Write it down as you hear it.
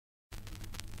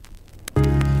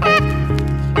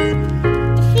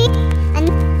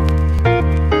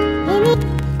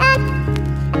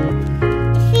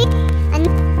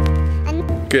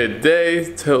Good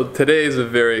day. Today is a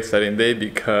very exciting day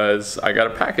because I got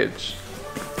a package.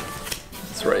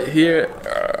 It's right here.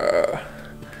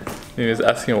 He was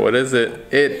asking what is it?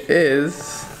 It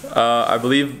is, I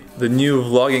believe, the new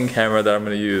vlogging camera that I'm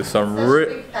gonna use. So I'm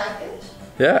big package?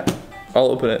 Yeah, I'll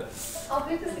open it. How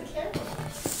big is the camera?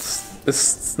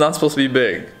 It's not supposed to be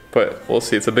big, but we'll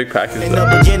see. It's a big package. In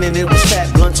the beginning, it was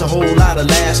fat, blunt, a whole lot of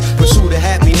laughs, pursuit of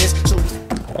happiness.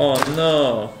 Oh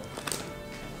no.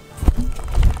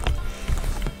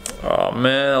 Oh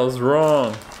man, I was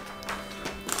wrong.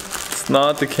 It's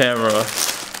not the camera.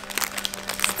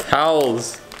 It's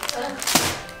towels.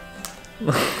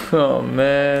 Oh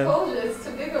man. I told you, it's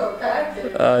too big of a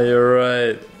package. You're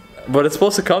right. But it's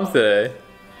supposed to come today.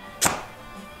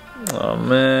 Oh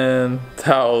man,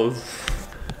 towels.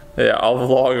 Yeah, I'll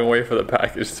vlog and wait for the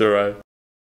package to arrive.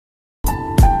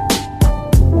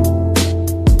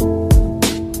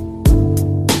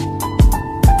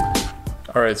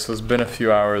 Alright, so it's been a few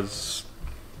hours.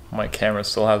 My camera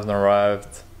still hasn't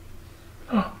arrived.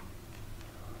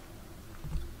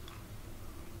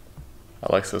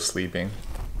 Alexa's sleeping.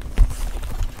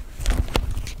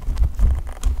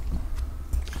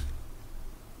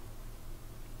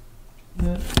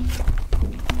 Yeah.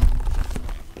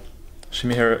 She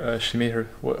made her,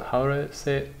 what, how did I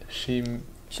say it? She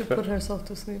put herself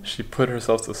to sleep. She put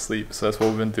herself to sleep. So that's what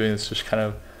we've been doing, is just kind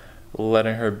of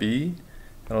letting her be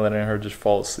and letting her just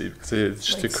fall asleep. Cause it's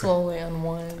just like to slowly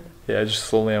unwind. Yeah, just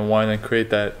slowly unwind and create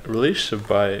that relationship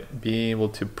by being able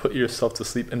to put yourself to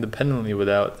sleep independently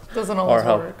without Doesn't always our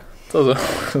help. work.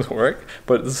 Doesn't always work,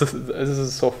 but this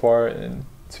is so far in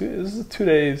this is 2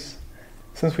 days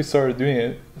since we started doing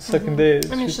it. The second day.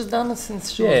 I mean, she's done it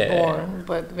since she was born,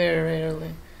 but very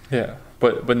rarely. Yeah,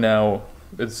 but now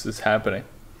it's happening.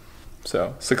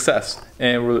 So success,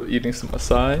 and we're eating some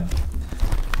acai.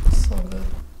 So good.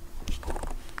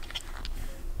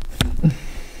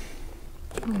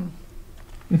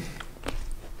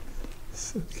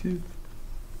 So cute.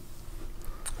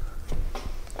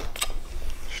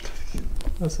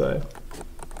 Acai.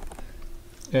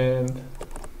 And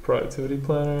productivity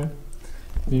planner.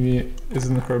 Mimi is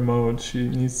in her mode. She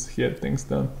needs to get things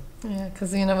done. Yeah,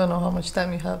 because you never know how much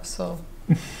time you have, so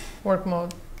work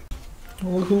mode.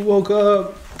 Look who woke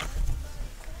up.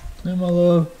 Hey, my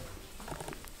love.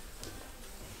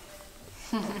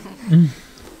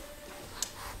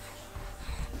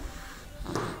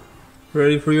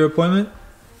 Ready for your appointment?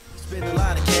 Spend a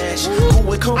lot of cash, cool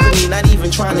with company, not even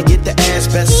trying to get the ass.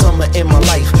 Best summer in my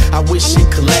life, I wish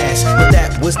it could last, but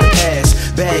that was the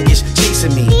past. Baggage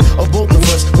chasing me, or both of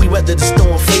us, we weathered the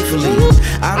storm faithfully.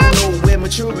 I don't know where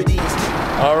maturity is.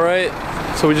 Alright,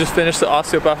 so we just finished the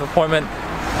osteopath appointment.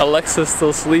 Alexa's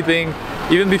still sleeping.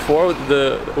 Even before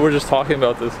we're just talking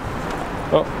about this.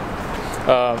 Oh,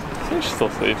 I think she's still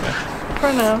sleeping.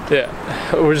 For now. Yeah,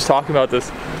 we're just talking about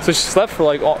this. So she slept for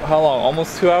like, how long?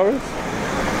 Almost 2 hours?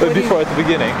 But before, at the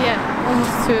beginning. Yeah,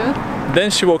 almost 2. Then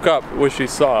she woke up, which she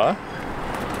saw.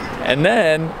 And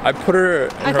then I put her in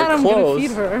her clothes. I thought I'm gonna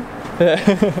feed her.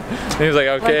 And he was like,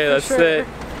 okay, that's it.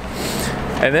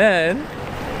 And then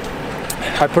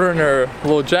I put her in her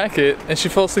little jacket and she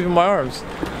fell asleep in my arms.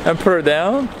 And put her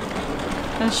down.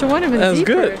 And she went even deeper. That's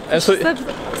good. And she slept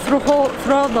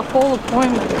throughout the whole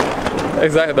appointment.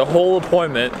 Exactly, the whole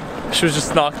appointment. She was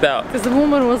just knocked out. Because the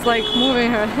woman was like moving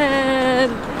her head.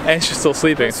 And she's still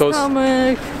sleeping. So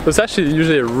it's actually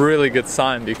usually a really good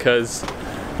sign, because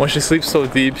when she sleeps so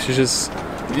deep, she's just...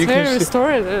 Very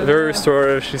restorative. Very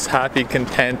restorative. She's happy,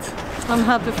 content. I'm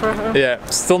happy for her. Yeah,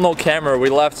 still no camera. We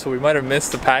left, so we might have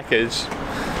missed the package.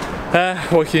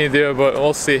 What can you do? But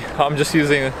we'll see. I'm just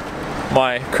using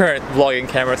my current vlogging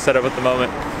camera setup at the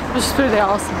moment. Which is pretty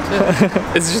awesome too.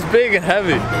 It's just big and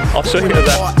heavy. I'll show you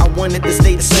that. I wanted to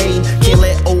stay the same. Can't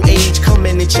let old age come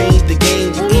in and change the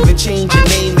game. You even change your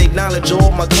name, acknowledge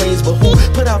all my claims. But who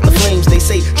put out the flames? They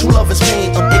say true love is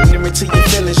pain. I'm ignorant to your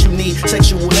feelings. You need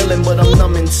sexual healing, but I'm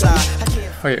numb inside.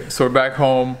 Okay, so we're back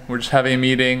home. We're just having a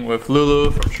meeting with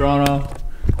Lulu from Toronto.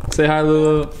 Say hi,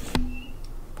 Lulu.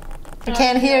 I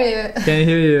can't hear you. Can't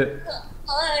hear you.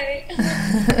 Hi.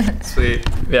 Sweet.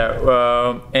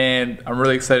 Yeah, and I'm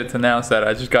really excited to announce that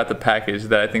I just got the package,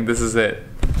 that I think this is it.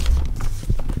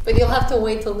 But you'll have to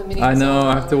wait till the meeting I know,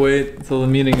 I have to wait until the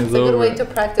meeting is over. It's a good way to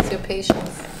practice your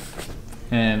patience.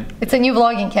 And it's a new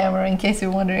vlogging camera, in case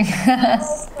you're wondering.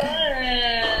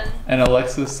 And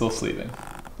Alexa's still sleeping.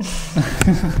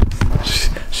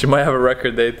 She might have a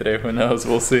record day today, who knows,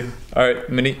 we'll see. Alright,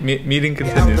 meeting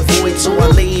continues. So I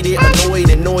laid it,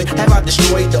 annoyed. Have I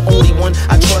destroyed the only one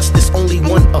I trust? There's only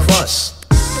one of us.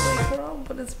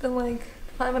 But it's been like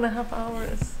 5.5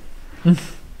 hours.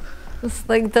 It's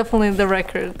like definitely the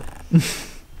record.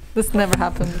 This never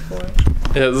happened before.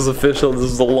 Yeah, this is official. This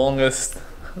is the longest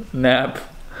nap.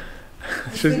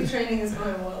 Sleep training is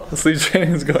going well. The sleep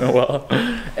training is going well.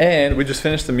 And we just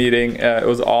finished the meeting. It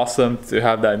was awesome to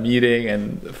have that meeting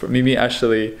and for Mimi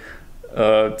actually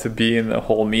to be in the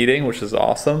whole meeting, which is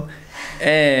awesome.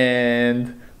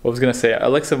 And what I was gonna say,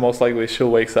 Alexa most likely she'll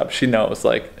wakes up. She knows,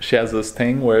 like she has this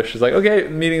thing where she's like, okay,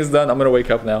 meeting is done. I'm gonna wake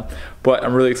up now. But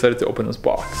I'm really excited to open this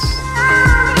box.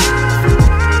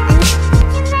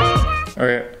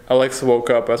 Okay, Alexa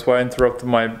woke up. That's why I interrupted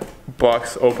my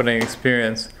box opening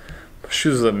experience. But she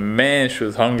was a man. She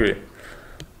was hungry.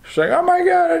 She's like, oh my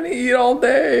god, I didn't eat all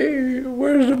day.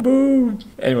 Where's the boob?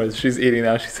 Anyways, she's eating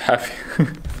now. She's happy.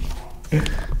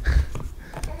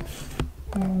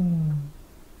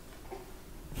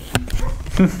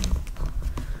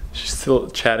 She's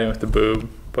still chatting with the boob,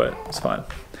 but it's fine.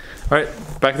 Alright,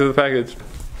 back to the package.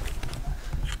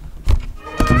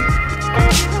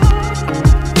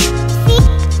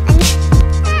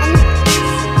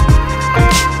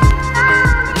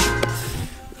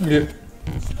 Yeah.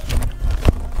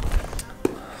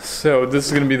 So this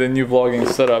is gonna be the new vlogging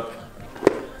setup.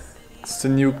 It's the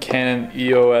new Canon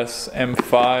EOS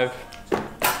M5.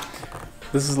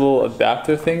 This is a little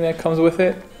adapter thing that comes with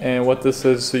it, and what this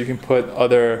is, so you can put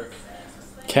other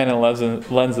Canon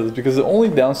lenses, because the only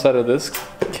downside of this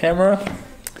camera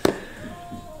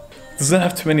doesn't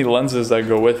have too many lenses that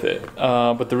go with it.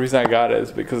 But the reason I got it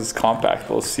is because it's compact.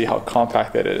 Let's see how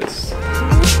compact it is.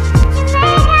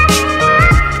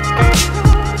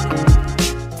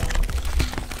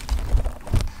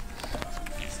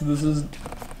 So this is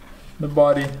the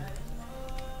body.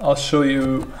 I'll show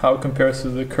you how it compares to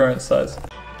the current size.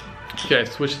 Okay, I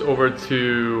switched over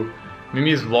to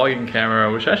Mimi's vlogging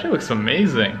camera, which actually looks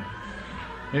amazing.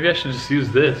 Maybe I should just use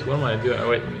this. What am I doing? Oh,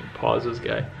 wait, let me pause this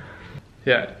guy.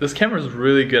 Yeah, this camera is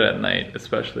really good at night,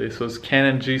 especially. So it's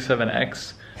Canon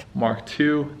G7X Mark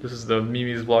II. This is the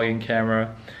Mimi's vlogging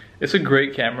camera. It's a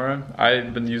great camera.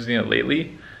 I've been using it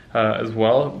lately as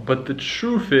well. But the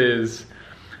truth is,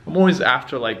 I'm always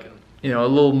after like, you know, a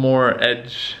little more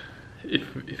edge.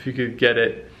 If you could get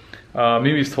it.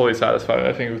 Mimi's totally satisfied,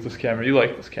 I think, with this camera. You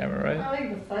like this camera, right? I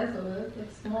like the size of it.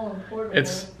 It's small and portable.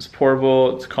 It's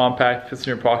portable, it's compact, fits in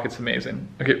your pocket, it's amazing.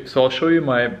 Okay, so I'll show you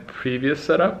my previous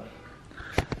setup.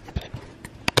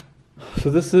 So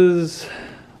this is,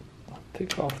 I'll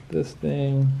take off this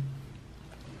thing.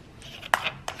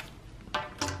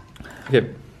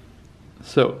 Okay,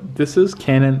 so this is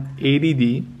Canon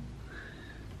 80D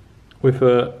with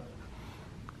a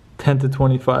 10 to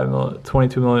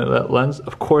 22 millimeter lens.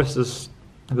 Of course, this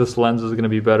lens is going to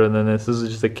be better than this. This is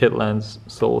just a kit lens,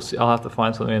 so we'll see. I'll have to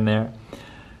find something in there.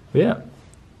 But yeah,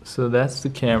 so that's the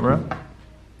camera.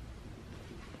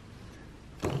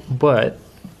 But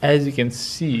as you can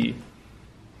see,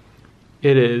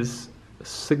 it is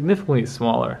significantly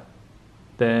smaller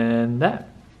than that.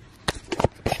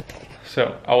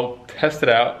 So I'll test it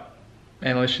out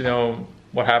and let you know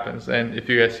what happens and if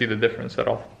you guys see the difference at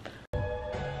all.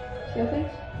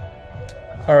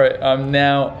 Alright, I'm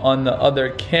now on the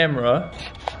other camera.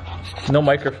 No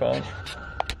microphone.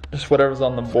 Just whatever's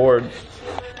on the board.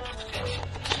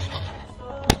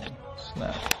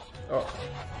 Snap. Oh.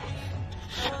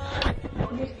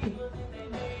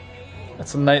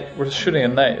 That's a night. We're shooting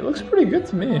at night. It looks pretty good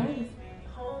to me.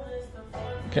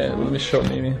 Okay, let me show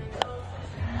Mimi.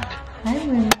 Hi,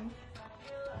 Mimi.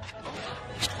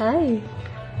 Hi.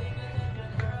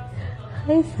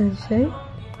 Hi, Sunshine.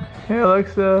 Hey,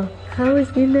 Alexa. How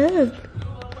was your nap?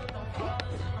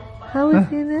 How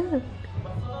was your nap?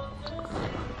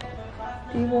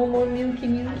 Do you want more milky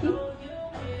milky?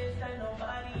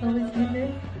 How was your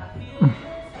nap?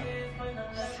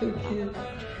 So cute.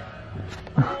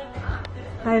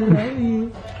 I love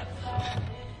you.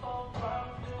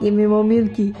 Give me more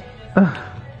milky.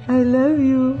 I love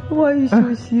you. Why are you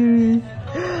so serious?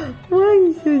 Why are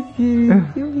you so serious?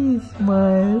 Give me a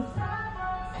smile.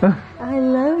 I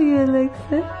love you,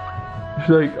 Alexa. She's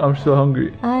like, I'm so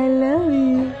hungry. I love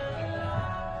you.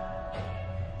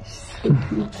 So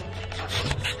cute.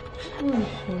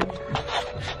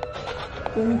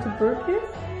 Do you need to burp here?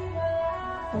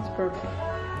 Let's burp.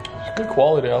 It's good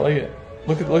quality. I like it.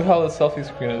 Look how the selfie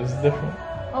screen is. It's different.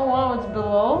 Oh wow, it's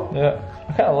below? Yeah,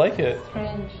 I kind of like it.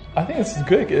 Strange. I think it's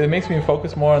good. It makes me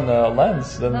focus more on the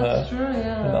lens than That's true,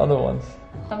 yeah. than the other ones.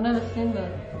 I've never seen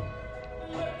that.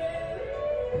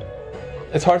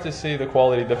 It's hard to see the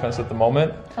quality difference at the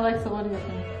moment. Alexa, what do you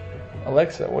think?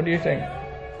 Alexa, what do you think?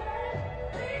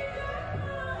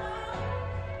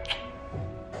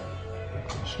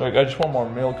 She's like, I just want more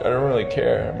milk. I don't really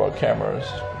care about cameras.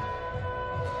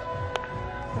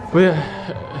 But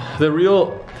yeah, the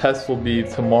real test will be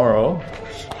tomorrow,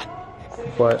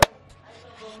 but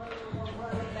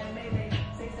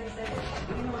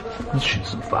let's shoot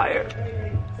some fire.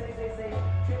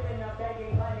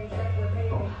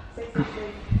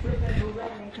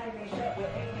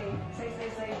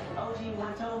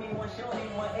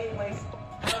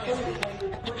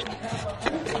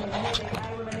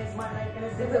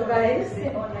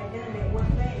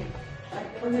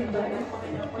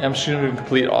 I'm shooting in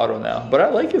complete auto now, but I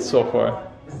like it so far.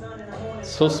 It's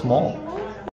so small.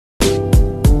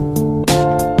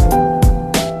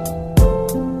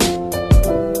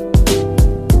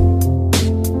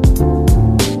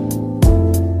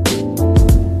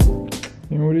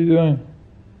 What are you doing?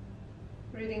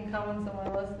 Reading comments on my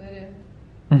last video.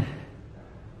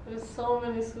 There's so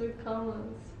many sweet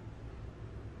comments.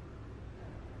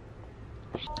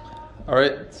 All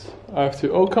right, I have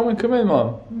to. Oh, come in,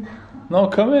 Mom. No,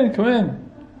 come in.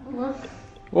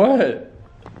 What?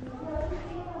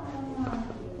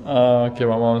 Okay,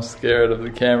 my mom's scared of the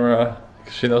camera.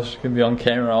 She knows she can be on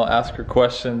camera. I'll ask her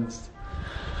questions.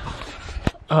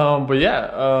 But yeah.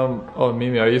 Oh,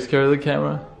 Mimi, are you scared of the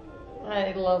camera?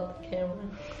 I love the camera.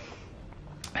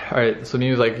 All right. So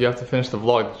Mimi's like, you have to finish the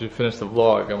vlog. Did you finish the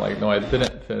vlog? I'm like, no, I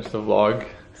didn't finish the vlog.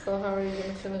 So how are you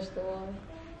gonna finish the vlog?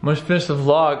 I'm gonna finish the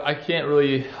vlog. I can't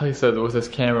really, like I said, with this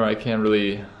camera, I can't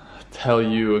really tell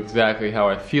you exactly how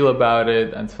I feel about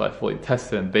it until I fully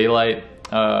test it in daylight.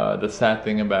 The sad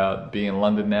thing about being in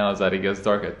London now is that it gets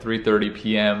dark at 3:30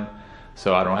 p.m.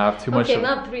 So I don't have too much. Okay,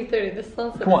 not 3:30. The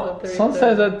sunset. Come on,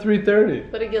 sunset's at 3:30.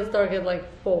 But it gets dark at like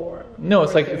 4. No,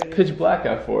 it's like it's pitch black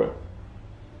at 4.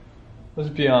 Let's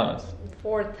be honest.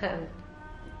 4:10.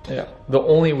 Yeah. The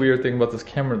only weird thing about this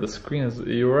camera, the screen is.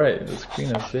 You're right. The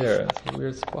screen is there. It's a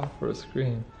weird spot for a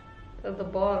screen. At the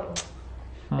bottom.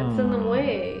 It's in the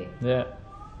way. Yeah.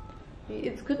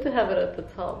 It's good to have it at the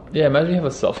top. Yeah, imagine you have a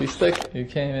selfie stick. You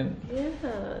can't even...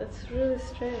 Yeah, it's really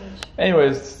strange.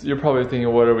 Anyways, you're probably thinking,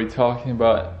 what are we talking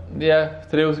about? Yeah,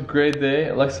 today was a great day.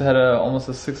 Alexa had almost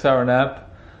a 6-hour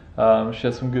nap. She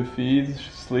had some good feeds.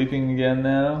 She's sleeping again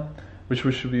now. Which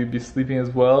we should be sleeping as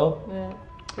well. Yeah,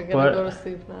 we're gonna go to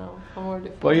sleep now. I'm already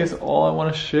full. But I guess all I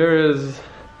want to share is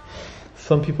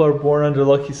some people are born under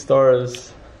lucky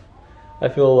stars. I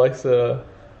feel Alexa,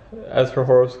 as her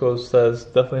horoscope says,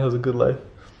 definitely has a good life.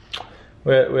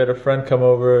 We had a friend come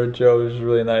over, Joe, who's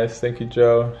really nice. Thank you,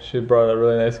 Joe. She brought a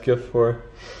really nice gift for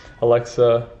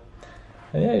Alexa.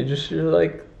 And yeah, you're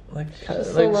like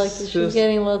she's so lucky. She's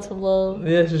getting lots of love.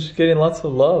 Yeah, she's just getting lots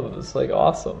of love. It's like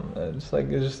awesome. It's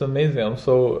just amazing. I'm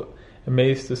so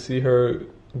amazed to see her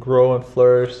grow and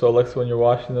flourish. So Alexa, when you're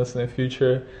watching this in the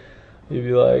future, you'd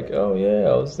be like, oh yeah,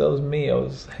 that was me. I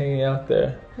was hanging out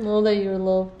there. Know that you're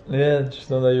loved. Yeah, just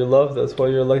know that you're loved. That's why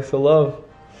you're Alexa Love.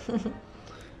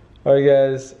 Alright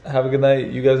guys, have a good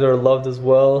night. You guys are loved as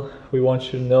well. We want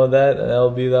you to know that, and that'll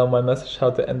be my message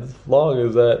how to end this vlog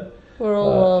is that we're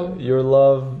all loved. You're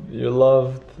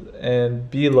loved, and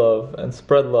be love, and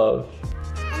spread love.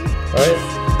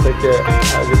 Alright, take care.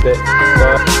 Have a good day.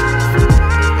 Bye.